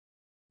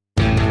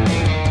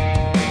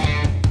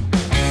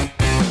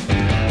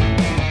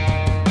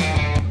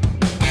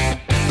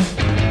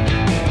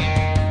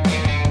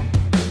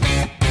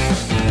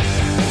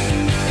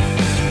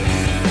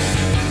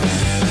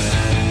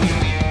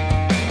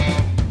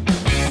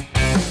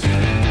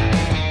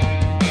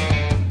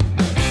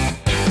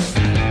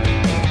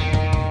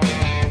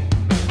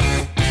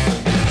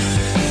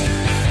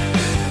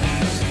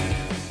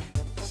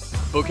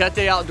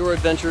Boquete Outdoor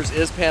Adventures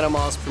is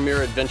Panama's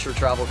premier adventure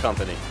travel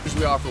company.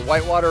 We offer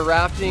whitewater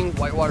rafting,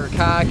 whitewater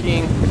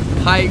kayaking,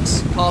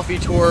 hikes, coffee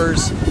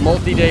tours,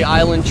 multi-day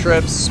island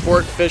trips,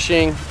 sport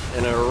fishing,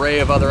 and an array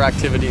of other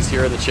activities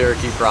here in the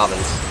Cherokee province.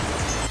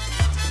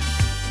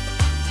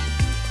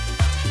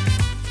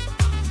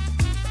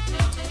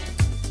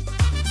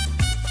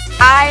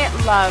 I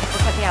love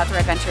Boquete Outdoor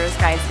Adventures,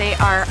 guys. They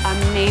are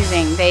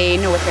amazing. They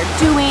know what they're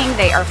doing,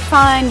 they are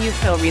fun, you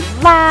feel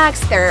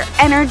relaxed, they're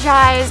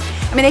energized.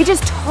 I mean, they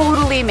just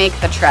totally make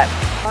the trip.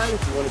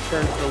 If you want to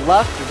turn to the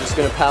left, you're just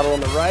going to paddle on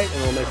the right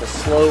and we'll make a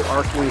slow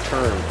arcing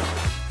turn.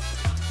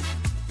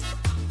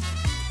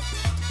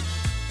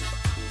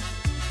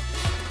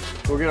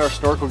 We'll get our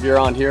snorkel gear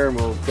on here and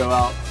we'll go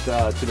out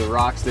to the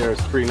rocks there.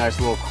 It's a pretty nice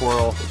little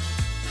coral.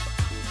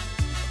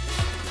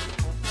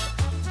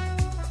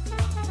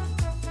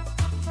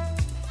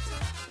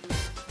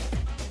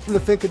 The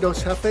Finca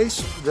dos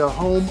Jefes, the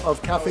home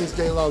of Cafés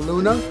de la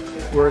Luna.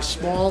 We're a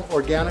small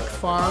organic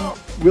farm.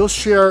 We'll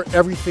share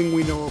everything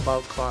we know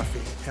about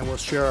coffee, and we'll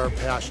share our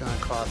passion on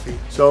coffee.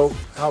 So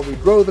how we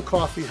grow the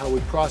coffee, how we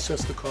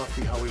process the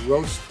coffee, how we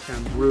roast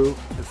and brew,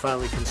 and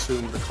finally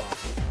consume the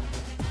coffee.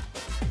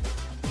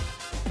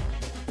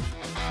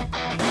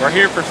 We're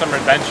here for some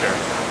adventure.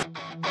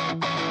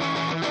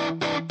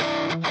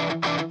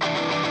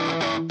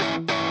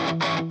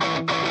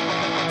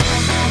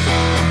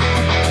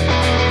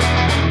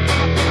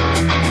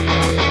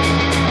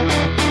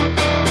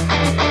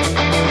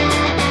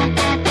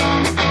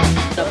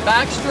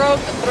 Backstroke,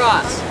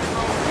 atrás.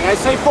 When I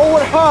say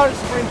forward hard,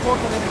 it's very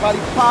important that everybody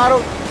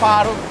paddle,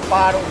 paddle,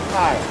 paddle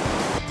hard.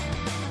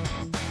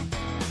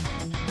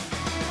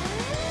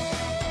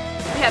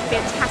 We have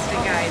fantastic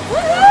guides.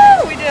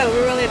 Woo! We do, we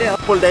really do.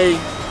 People, they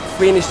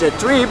finish the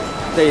trip,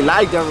 they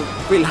like them,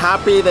 feel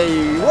happy,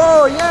 they,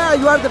 whoa, yeah,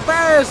 you are the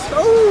best,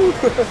 oh!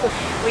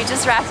 We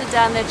just rafted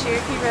down the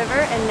Cherokee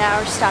River and now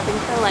we're stopping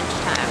for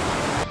lunchtime.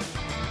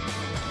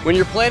 When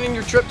you're planning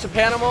your trip to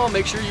Panama,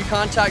 make sure you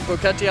contact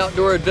Boquete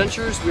Outdoor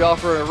Adventures. We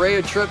offer an array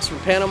of trips from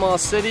Panama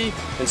City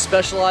and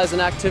specialize in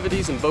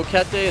activities in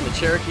Boquete and the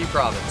Cherokee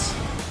province.